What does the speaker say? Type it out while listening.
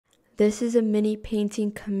This is a mini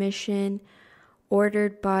painting commission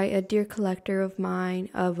ordered by a dear collector of mine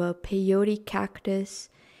of a Peyote Cactus.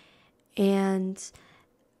 And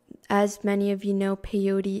as many of you know,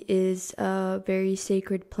 peyote is a very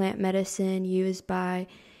sacred plant medicine used by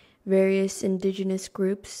various indigenous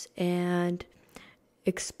groups and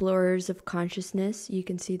explorers of consciousness. You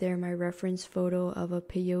can see there my reference photo of a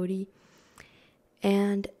peyote.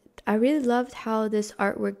 And I really loved how this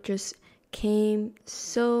artwork just came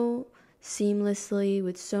so seamlessly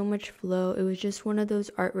with so much flow. It was just one of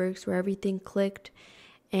those artworks where everything clicked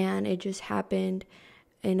and it just happened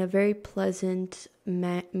in a very pleasant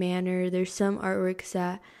manner. There's some artworks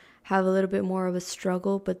that have a little bit more of a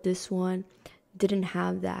struggle, but this one didn't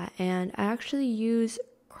have that. And I actually use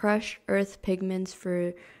crushed earth pigments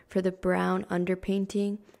for the brown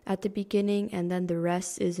underpainting at the beginning, and then the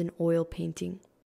rest is an oil painting.